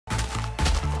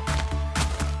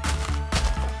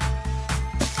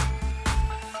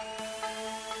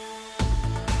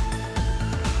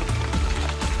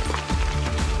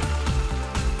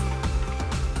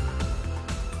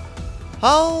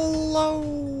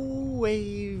Hello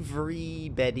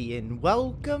everybody and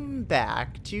welcome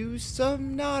back to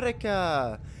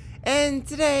Subnautica. And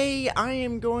today I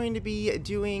am going to be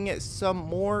doing some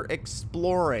more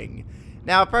exploring.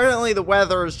 Now apparently the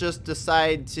weather has just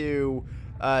decided to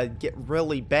get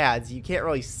really bad, so you can't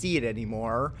really see it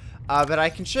anymore. But I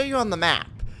can show you on the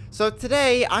map. So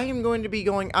today I am going to be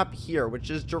going up here, which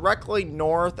is directly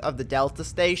north of the Delta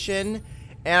Station.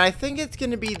 And I think it's going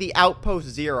to be the Outpost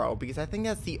 0, because I think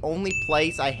that's the only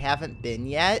place I haven't been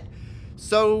yet.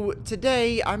 So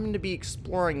today I'm going to be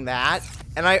exploring that.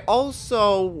 And I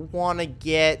also want to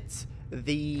get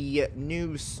the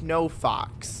new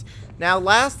snowfox. Now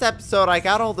last episode I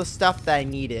got all the stuff that I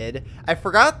needed. I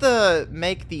forgot to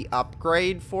make the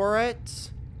upgrade for it.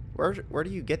 Where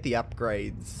do you get the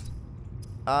upgrades?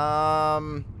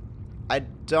 I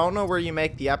don't know where you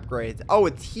make the upgrades. Oh,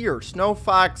 it's here.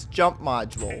 Snowfox jump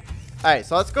module. Alright,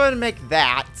 so let's go ahead and make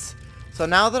that. So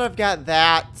now that I've got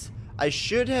that, I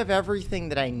should have everything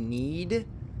that I need.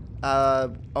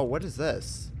 Oh, what is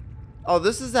this? Oh,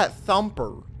 this is that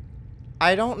thumper.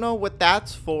 I don't know what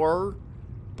that's for,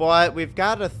 but we've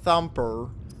got a thumper.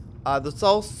 There's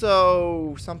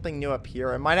also something new up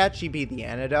here. It might actually be the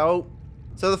antidote.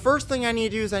 So the first thing I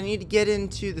need to do is I need to get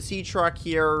into the sea truck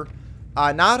here.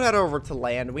 Not head over to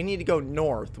land. We need to go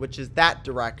north, which is that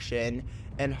direction.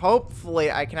 And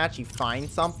hopefully I can actually find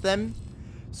something.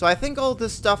 So I think all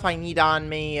this stuff I need on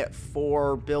me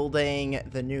for building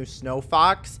the new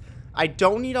snowfox. I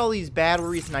don't need all these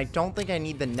batteries, and I don't think I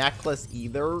need the necklace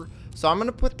either. So I'm going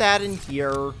to put that in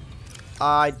here.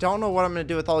 I don't know what I'm going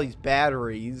to do with all these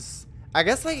batteries. I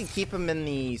guess I can keep them in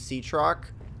the sea truck.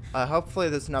 Hopefully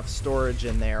there's enough storage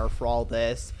in there for all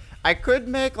this. I could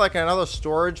make like another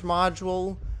storage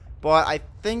module, but I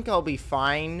think I'll be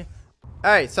fine.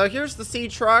 Alright, so here's the sea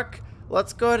truck.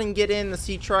 Let's go ahead and get in the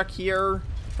sea truck here,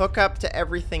 hook up to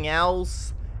everything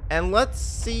else, and let's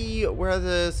see where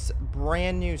this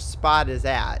brand new spot is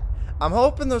at. I'm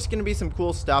hoping there's going to be some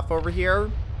cool stuff over here.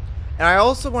 And I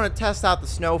also want to test out the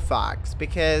snowfox,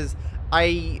 because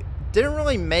I didn't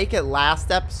really make it last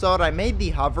episode. I made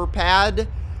the hover pad,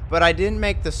 but I didn't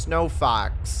make the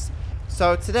snowfox.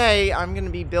 So today I'm going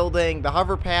to be building the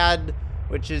hover pad,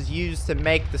 which is used to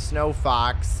make the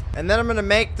snowfox. And then I'm going to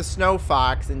make the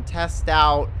snowfox and test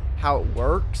out how it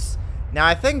works. Now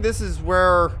I think this is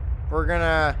where we're going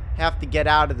to have to get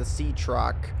out of the sea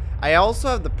truck. I also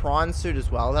have the prawn suit as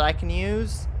well that I can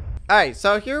use. Alright,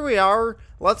 so here we are.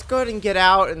 Let's go ahead and get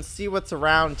out and see what's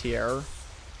around here.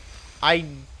 I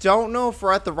don't know if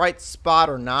we're at the right spot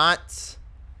or not.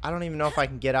 I don't even know if I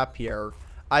can get up here.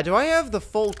 Do I have the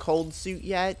full cold suit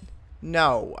yet?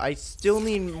 No, I still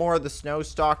need more of the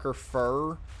snowstalker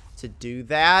fur to do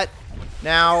that.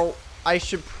 Now, I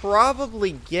should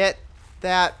probably get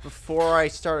that before I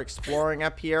start exploring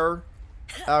up here.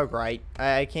 Oh, great.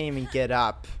 I can't even get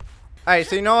up. Alright,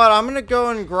 so you know what? I'm going to go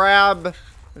and grab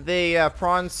the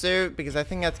prawn suit, because I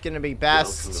think that's going to be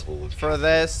best for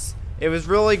this. It was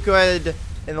really good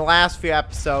in the last few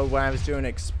episodes when I was doing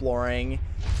exploring.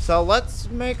 So let's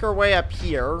make our way up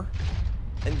here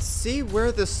and see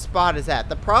where this spot is at.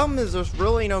 The problem is there's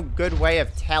really no good way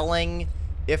of telling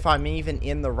if I'm even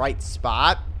in the right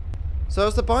spot. So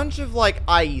there's a bunch of like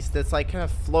ice that's like kind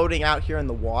of floating out here in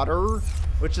the water,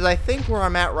 which is I think where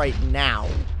I'm at right now.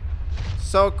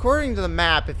 So according to the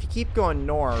map, if you keep going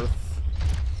north,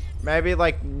 maybe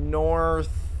like northwest,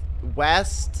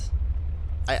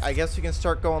 I guess we can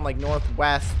start going like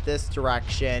northwest this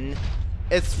direction.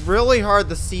 It's really hard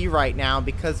to see right now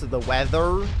because of the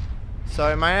weather, so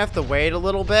I might have to wait a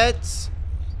little bit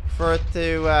for it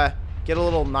to get a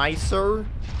little nicer.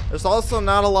 There's also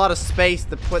not a lot of space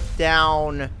to put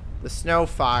down the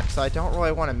snowfox, so I don't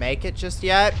really want to make it just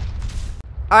yet.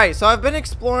 Alright, so I've been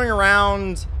exploring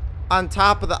around on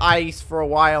top of the ice for a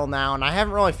while now, and I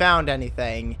haven't really found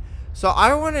anything. So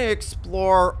I want to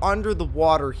explore under the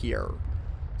water here.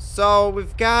 So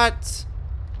we've got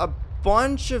a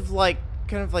bunch of like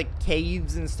kind of like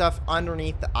caves and stuff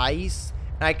underneath the ice,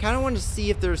 and I kind of want to see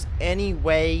if there's any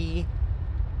way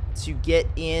to get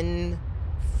in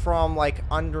from like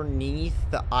underneath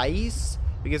the ice,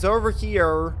 because over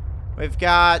here we've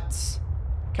got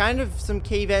kind of some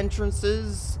cave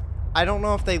entrances. I don't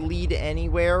know if they lead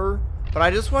anywhere, but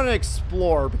I just want to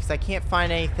explore because I can't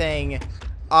find anything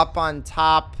up on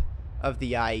top of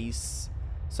the ice.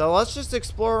 So let's just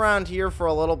explore around here for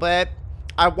a little bit.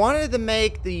 I wanted to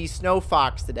make the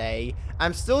snowfox today.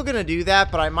 I'm still going to do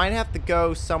that, but I might have to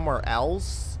go somewhere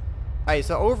else. Alright,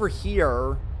 so over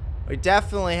here, we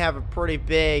definitely have a pretty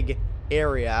big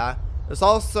area. There's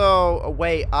also a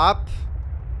way up.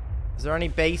 Is there any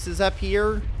bases up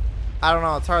here? I don't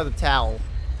know. It's hard to tell.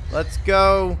 Let's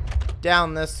go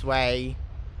down this way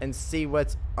and see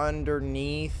what's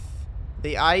underneath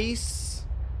the ice.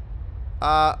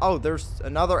 Oh, there's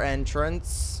another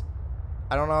entrance.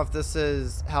 I don't know if this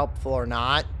is helpful or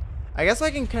not. I guess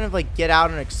I can kind of like get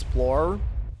out and explore.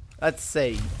 Let's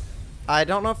see. I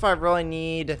don't know if I really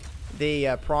need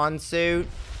the prawn suit.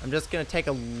 I'm just gonna take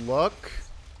a look.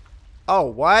 Oh,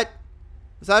 what?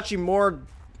 There's actually more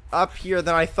up here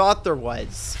than I thought there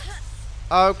was.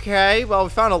 Okay, well, we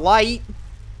found a light.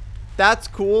 That's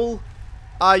cool.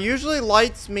 Usually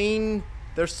lights mean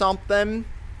there's something.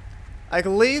 Like,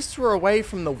 at least we're away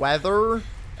from the weather.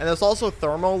 And there's also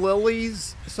thermal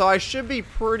lilies. So I should be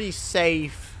pretty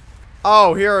safe.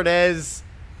 Oh, here it is.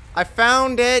 I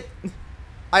found it.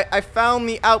 I found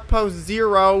the outpost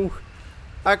 0.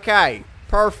 Okay,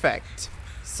 perfect.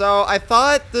 So I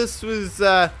thought this was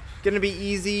gonna be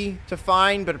easy to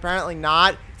find, but apparently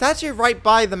not. It's actually right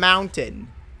by the mountain.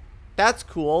 That's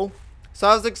cool. So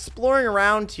I was exploring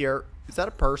around here. Is that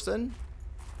a person?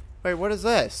 Wait, what is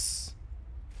this?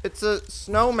 It's a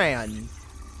snowman.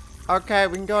 Okay,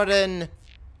 we can go ahead and...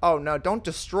 Oh, no, don't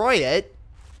destroy it.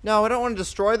 No, I don't want to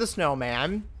destroy the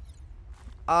snowman.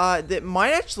 That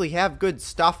might actually have good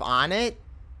stuff on it.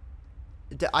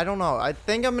 I don't know. I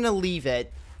think I'm going to leave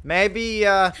it. Maybe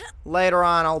later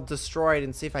on I'll destroy it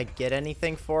and see if I get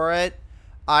anything for it.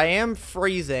 I am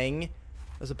freezing.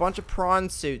 There's a bunch of prawn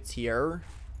suits here.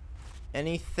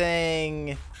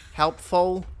 Anything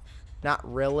helpful? Not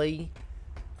really.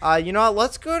 You know what?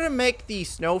 Let's go to make the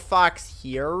snowfox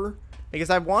here. Because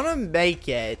I want to make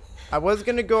it. I was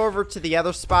going to go over to the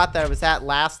other spot that I was at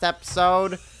last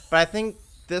episode. But I think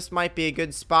this might be a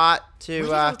good spot to... What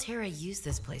did Altera use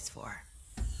this place for?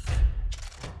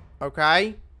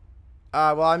 Okay.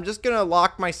 Well, I'm just going to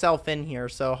lock myself in here,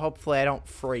 so hopefully I don't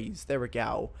freeze. There we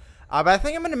go. But I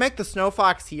think I'm going to make the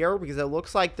snowfox here, because it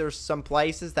looks like there's some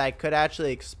places that I could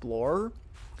actually explore.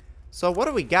 So what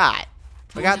do we got?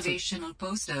 We got Motivational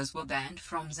posters were banned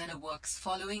from ZenaWorks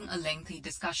following a lengthy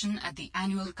discussion at the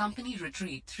annual company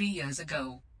retreat 3 years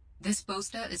ago. This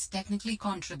poster is technically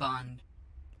contraband.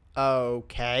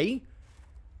 Okay.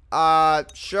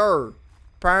 Sure.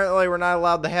 Apparently we're not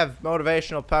allowed to have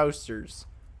motivational posters.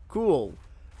 Cool.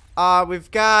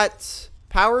 We've got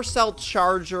power cell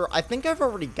charger. I think I've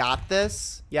already got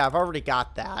this. Yeah, I've already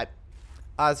got that.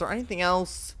 Is there anything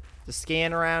else to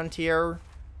scan around here?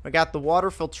 We got the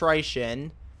water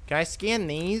filtration. Can I scan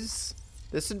these?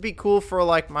 This would be cool for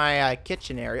like my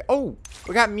kitchen area. Oh,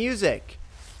 we got music.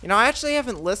 You know, I actually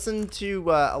haven't listened to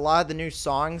a lot of the new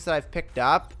songs that I've picked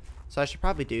up, so I should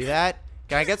probably do that.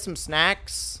 Can I get some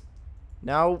snacks?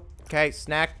 No. Okay,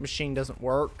 snack machine doesn't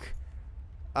work.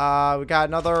 We got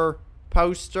another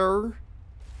poster.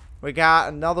 We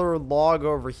got another log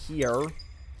over here.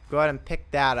 Go ahead and pick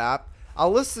that up.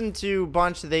 I'll listen to a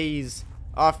bunch of these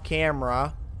off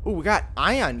camera. Ooh, we got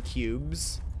ion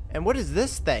cubes. And what is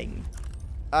this thing?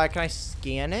 Can I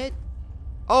scan it?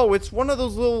 Oh, it's one of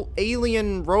those little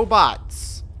alien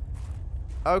robots.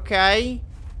 Okay.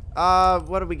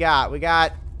 What do we got? We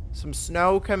got some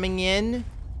snow coming in.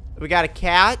 We got a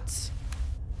cat.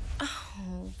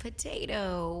 Oh,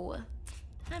 Potato.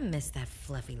 I miss that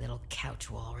fluffy little couch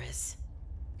walrus.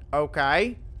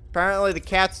 Okay. Apparently the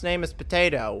cat's name is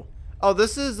Potato. Oh,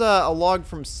 this is a log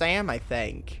from Sam, I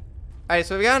think. Alright,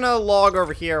 so we got another log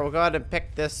over here. We'll go ahead and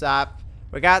pick this up.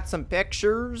 We got some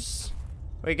pictures.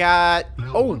 We got...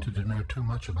 Lil wanted to know too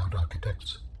much about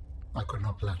architects. I could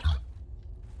not let her.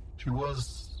 She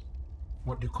was...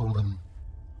 what do you call them?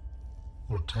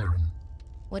 Alteran.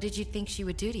 What did you think she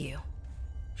would do to you?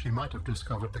 She might have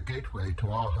discovered the gateway to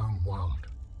our home world.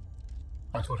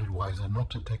 I thought it wiser not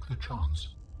to take the chance.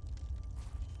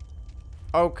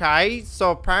 Okay,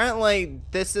 so apparently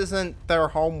this isn't their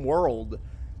home world.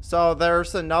 So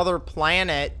there's another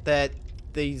planet that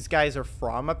these guys are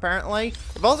from, apparently.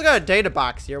 We've also got a data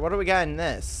box here. What do we got in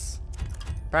this?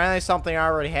 Apparently something I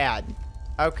already had.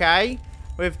 Okay.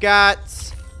 We've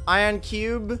got ion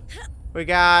cube. We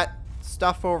got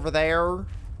stuff over there.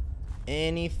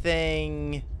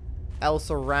 Anything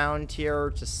else around here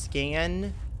to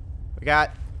scan? We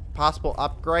got possible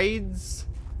upgrades.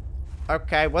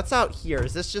 Okay, what's out here?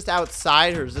 Is this just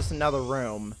outside or is this another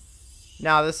room?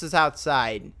 No, this is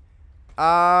outside.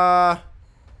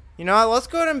 You know what? Let's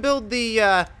go ahead and build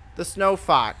the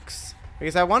snowfox.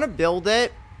 Because I want to build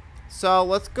it. So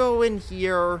let's go in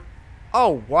here.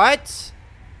 Oh, what?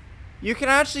 You can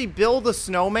actually build a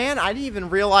snowman? I didn't even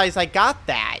realize I got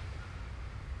that.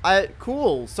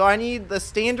 Cool. So I need the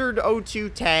standard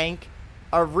O2 tank,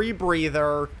 a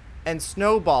rebreather, and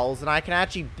snowballs. And I can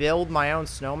actually build my own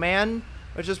snowman,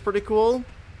 which is pretty cool.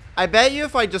 I bet you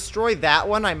if I destroy that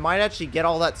one, I might actually get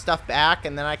all that stuff back,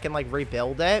 and then I can, like,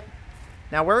 rebuild it.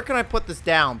 Now, where can I put this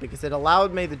down? Because it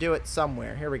allowed me to do it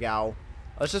somewhere. Here we go.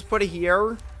 Let's just put it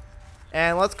here.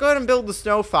 And let's go ahead and build the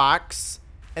snowfox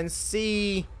and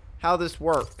see how this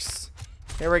works.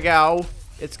 Here we go.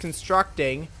 It's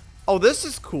constructing. Oh, this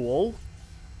is cool.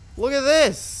 Look at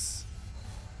this.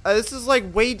 This is,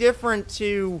 like, way different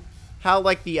to how,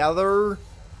 like, the other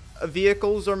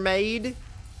vehicles are made.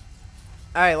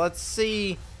 Alright, let's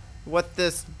see what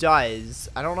this does.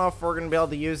 I don't know if we're going to be able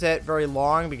to use it very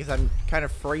long because I'm kind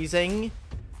of freezing.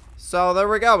 So, there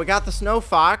we go. We got the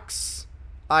snowfox.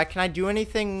 Can I do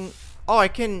anything? Oh, I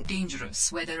can... Dangerous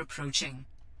weather approaching.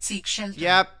 Seek shelter.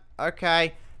 Yep.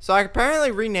 Okay. So, I can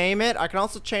apparently rename it. I can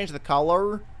also change the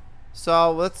color.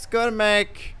 So, let's go and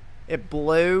make it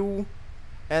blue.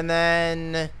 And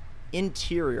then...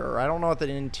 interior. I don't know what the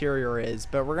interior is,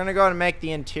 but we're going to go and make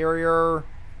the interior...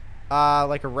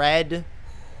 like a red.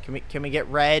 Can we get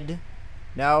red?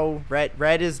 No,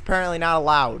 red is apparently not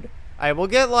allowed. Alright, we'll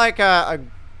get like a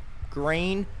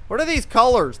green. What are these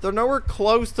colors? They're nowhere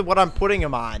close to what I'm putting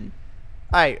them on.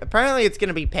 Alright, apparently it's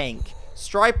gonna be pink.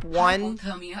 Stripe 1.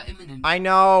 Hypothermia imminent. I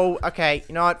know. Okay,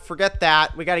 you know what? Forget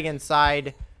that. We gotta get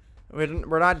inside.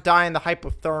 We're not dying the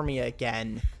hypothermia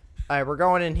again. Alright, we're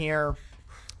going in here.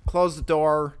 Close the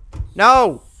door.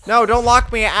 No! No, don't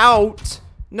lock me out!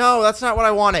 No, that's not what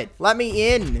I wanted. Let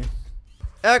me in.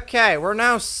 Okay, we're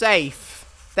now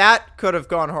safe. That could have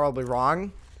gone horribly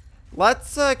wrong.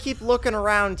 Let's keep looking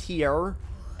around here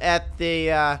at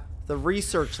the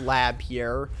research lab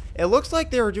here. It looks like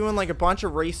they were doing like a bunch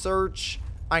of research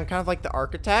on kind of like the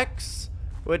architects,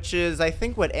 which is I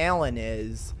think what Alan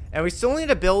is. And we still need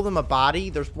to build him a body.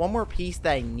 There's one more piece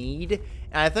that I need,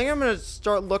 and I think I'm gonna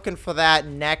start looking for that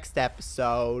next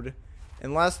episode.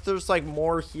 Unless there's, like,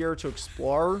 more here to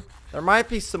explore. There might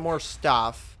be some more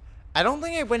stuff. I don't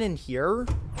think I went in here.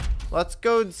 Let's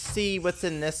go see what's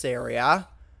in this area.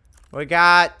 We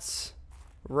got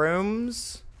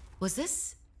rooms. Was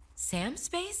this Sam's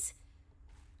space?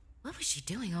 What was she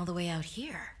doing all the way out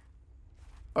here?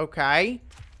 Okay.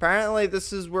 Apparently,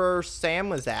 this is where Sam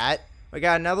was at. We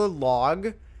got another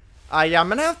log. Yeah, I'm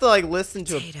gonna have to, like, listen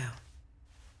to Potato.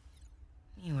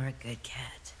 You were a good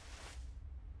cat.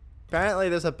 Apparently,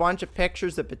 there's a bunch of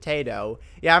pictures of Potato.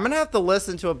 Yeah, I'm going to have to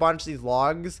listen to a bunch of these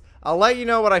logs. I'll let you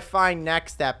know what I find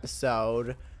next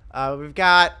episode. We've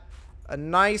got a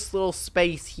nice little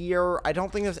space here. I don't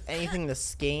think there's anything to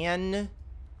scan.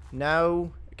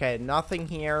 No. Okay, nothing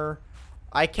here.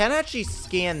 I can actually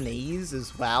scan these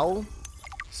as well.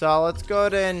 So, let's go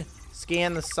ahead and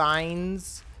scan the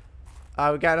signs.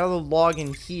 We got another log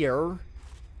in here.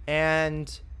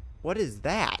 And what is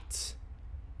that?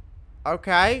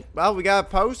 Okay, well, we got a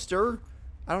poster.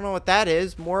 I don't know what that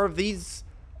is. More of these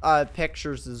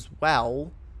pictures as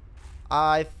well.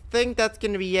 I think that's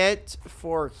going to be it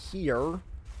for here.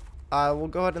 We'll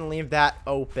go ahead and leave that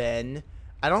open.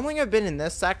 I don't think I've been in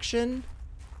this section.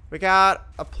 We got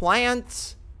a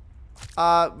plant.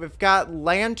 We've got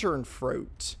lantern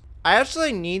fruit. I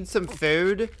actually need some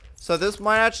food, so this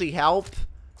might actually help.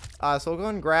 So we'll go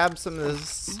and grab some of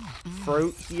this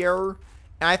fruit here.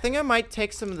 And I think I might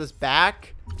take some of this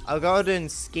back. I'll go ahead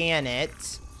and scan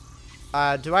it.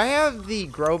 Do I have the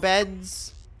grow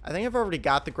beds? I think I've already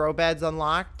got the grow beds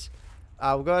unlocked.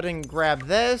 We'll go ahead and grab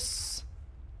this.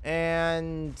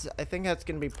 And I think that's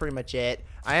going to be pretty much it.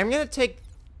 I am going to take...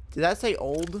 Did that say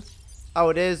old? Oh,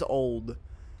 it is old.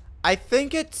 I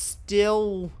think it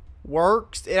still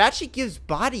works. It actually gives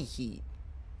body heat.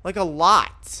 Like a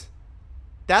lot.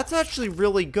 That's actually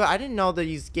really good. I didn't know that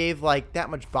these gave, like, that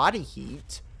much body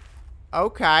heat.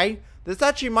 Okay. This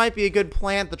actually might be a good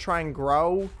plant to try and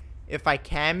grow if I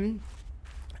can.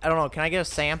 I don't know. Can I get a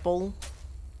sample?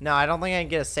 No, I don't think I can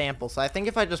get a sample. So I think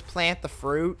if I just plant the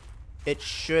fruit, it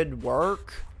should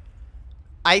work.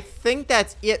 I think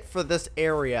that's it for this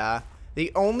area.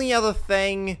 The only other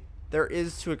thing there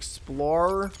is to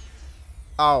explore...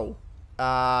 Oh.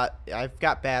 I've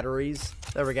got batteries.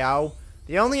 There we go.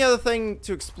 The only other thing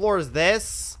to explore is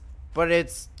this, but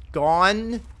it's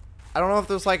gone. I don't know if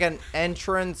there's like an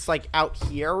entrance like out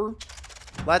here.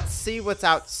 Let's see what's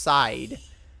outside.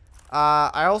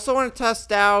 I also want to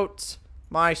test out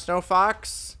my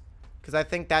snowfox, because I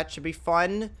think that should be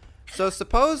fun. So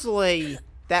supposedly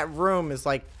that room is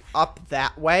like up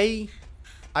that way.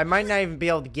 I might not even be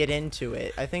able to get into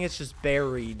it. I think it's just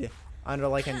buried under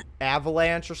like an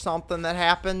avalanche or something that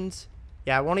happened.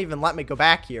 Yeah, it won't even let me go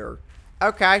back here.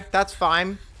 Okay, that's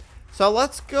fine. So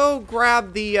let's go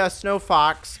grab the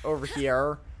snowfox over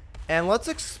here, and let's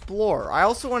explore. I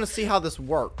also want to see how this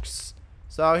works.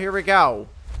 So here we go.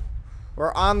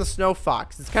 We're on the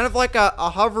snowfox. It's kind of like a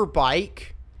hover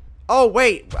bike. Oh,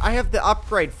 wait. I have the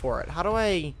upgrade for it. How do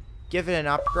I give it an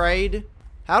upgrade?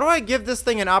 How do I give this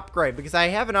thing an upgrade? Because I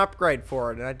have an upgrade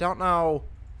for it, and I don't know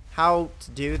how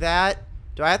to do that.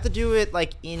 Do I have to do it,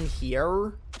 like, in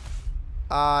here?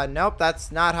 Nope.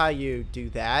 That's not how you do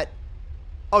that.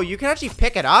 Oh, you can actually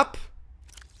pick it up?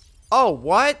 Oh,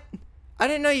 what? I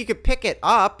didn't know you could pick it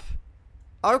up.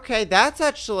 Okay, that's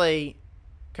actually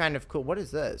kind of cool. What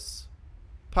is this?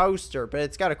 Poster, but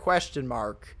it's got a question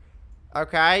mark.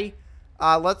 Okay.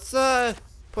 Let's,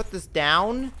 put this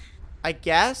down, I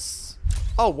guess.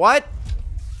 Oh, what?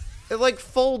 It, like,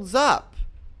 folds up.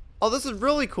 Oh, this is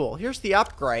really cool. Here's the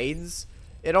upgrades.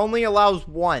 It only allows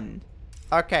one.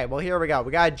 Okay, well, here we go.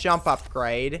 We got a jump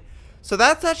upgrade. So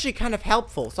that's actually kind of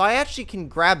helpful. So I actually can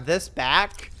grab this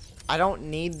back. I don't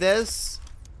need this.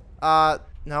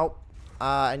 Nope.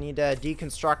 I need to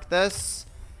deconstruct this.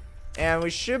 And we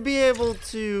should be able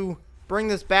to bring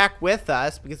this back with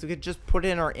us because we could just put it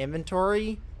in our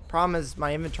inventory. Problem is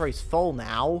my inventory's full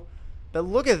now. But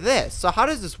look at this. So how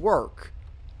does this work?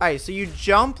 Alright, so you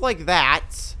jump like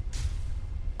that.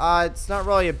 It's not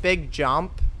really a big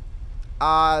jump.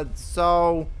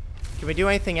 So can we do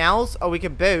anything else? Oh, we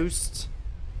can boost.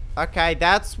 Okay,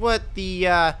 that's what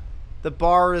the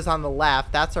bar is on the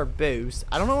left. That's our boost.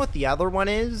 I don't know what the other one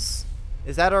is.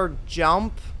 Is that our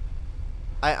jump?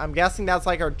 I'm guessing that's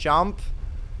like our jump.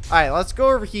 Alright, let's go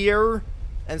over here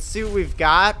and see what we've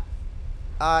got.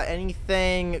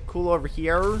 Anything cool over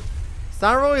here? It's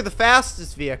not really the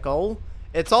fastest vehicle.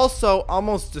 It's also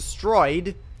almost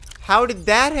destroyed. How did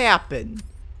that happen?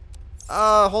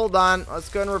 Hold on. Let's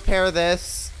go and repair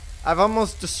this. I've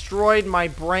almost destroyed my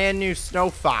brand new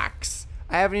snowfox.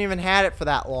 I haven't even had it for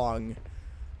that long.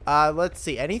 Let's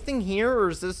see. Anything here, or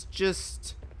is this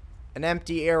just an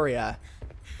empty area?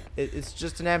 It's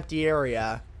just an empty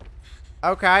area.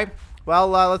 Okay. Well,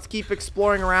 let's keep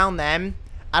exploring around then.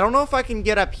 I don't know if I can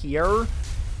get up here.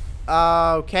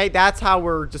 Okay, that's how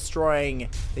we're destroying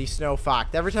the snowfox.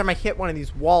 Every time I hit one of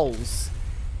these walls.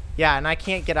 Yeah, and I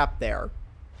can't get up there.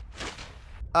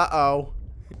 Uh-oh.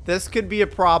 This could be a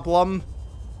problem.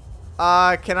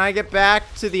 Can I get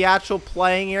back to the actual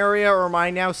playing area, or am I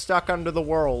now stuck under the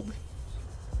world?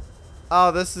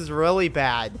 Oh, this is really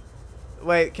bad.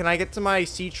 Wait, can I get to my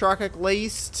sea truck at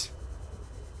least?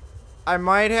 I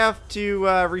might have to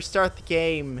restart the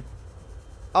game.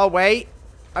 Oh, wait.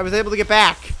 I was able to get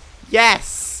back.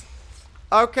 Yes!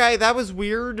 Okay, that was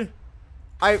weird.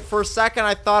 For a second,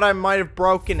 I thought I might have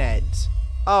broken it.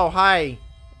 Oh, hi.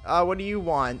 What do you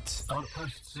want?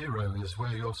 Outpost Zero is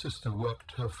where your sister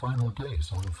worked her final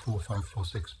days on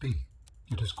 4546B.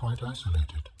 It is quite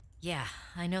isolated. Yeah,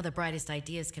 I know the brightest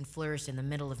ideas can flourish in the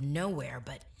middle of nowhere,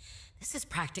 but this is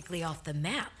practically off the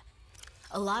map.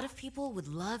 A lot of people would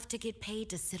love to get paid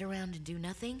to sit around and do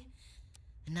nothing.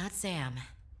 And not Sam.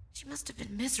 She must have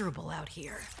been miserable out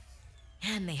here.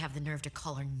 And they have the nerve to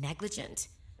call her negligent.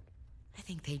 I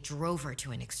think they drove her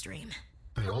to an extreme.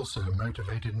 They also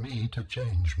motivated me to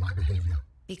change my behavior.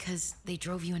 Because they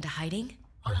drove you into hiding?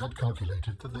 I had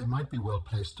calculated that they might be well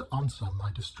placed to answer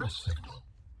my distress signal.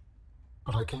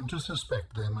 But I came to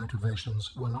suspect their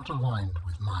motivations were not aligned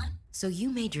with mine. So you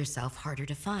made yourself harder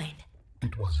to find.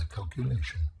 It was a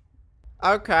calculation.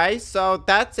 Okay, so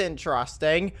that's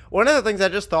interesting. One of the things I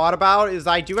just thought about is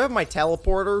I do have my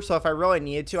teleporter, so if I really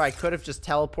needed to, I could have just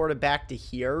teleported back to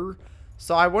here.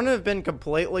 So I wouldn't have been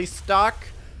completely stuck.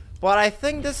 But I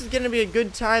think this is going to be a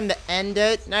good time to end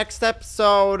it. Next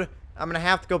episode, I'm going to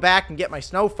have to go back and get my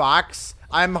snowfox.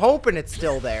 I'm hoping it's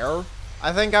still there.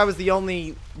 I think I was the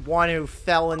only one who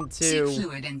fell into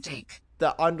fluid intake.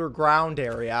 The underground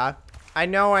area. I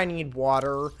know I need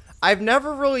water. I've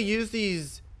never really used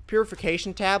these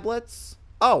purification tablets.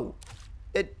 Oh,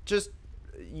 it just,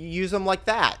 you use them like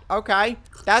that. Okay,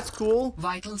 that's cool.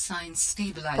 Vital signs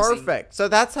stabilizing. Perfect. So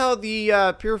that's how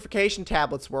the purification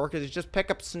tablets work, is you just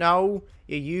pick up snow,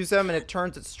 you use them, and it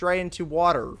turns it straight into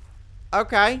water.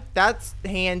 Okay, that's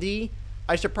handy.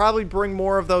 I should probably bring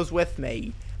more of those with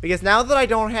me. Because now that I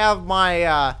don't have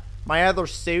my, my other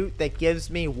suit that gives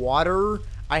me water,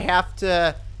 I have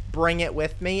to bring it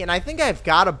with me. And I think I've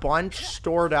got a bunch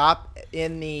stored up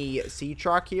in the sea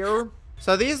truck here.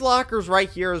 So these lockers right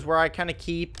here is where I kind of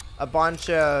keep a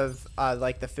bunch of,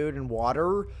 like, the food and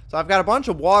water. So I've got a bunch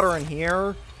of water in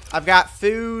here. I've got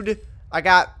food. I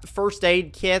got first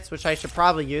aid kits, which I should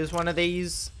probably use one of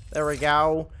these. There we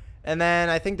go. And then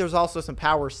I think there's also some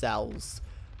power cells.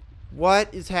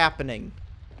 What is happening?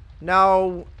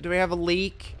 No. Do we have a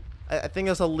leak? I think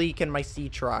there's a leak in my sea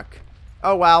truck.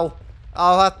 Oh, well.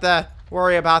 I'll have to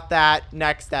worry about that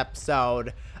next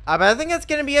episode. But I think that's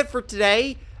going to be it for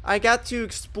today. I got to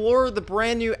explore the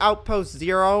brand new Outpost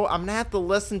Zero. I'm gonna have to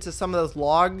listen to some of those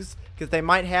logs because they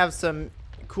might have some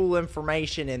cool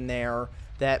information in there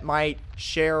that might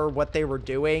share what they were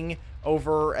doing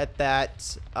over at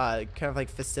that kind of like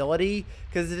facility,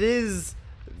 because it is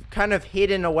kind of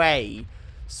hidden away.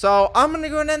 So I'm gonna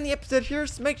go and end the episode here,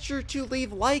 so make sure to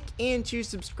leave a like and to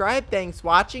subscribe. Thanks for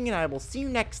watching, and I will see you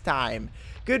next time.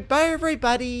 Goodbye,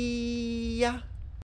 everybody.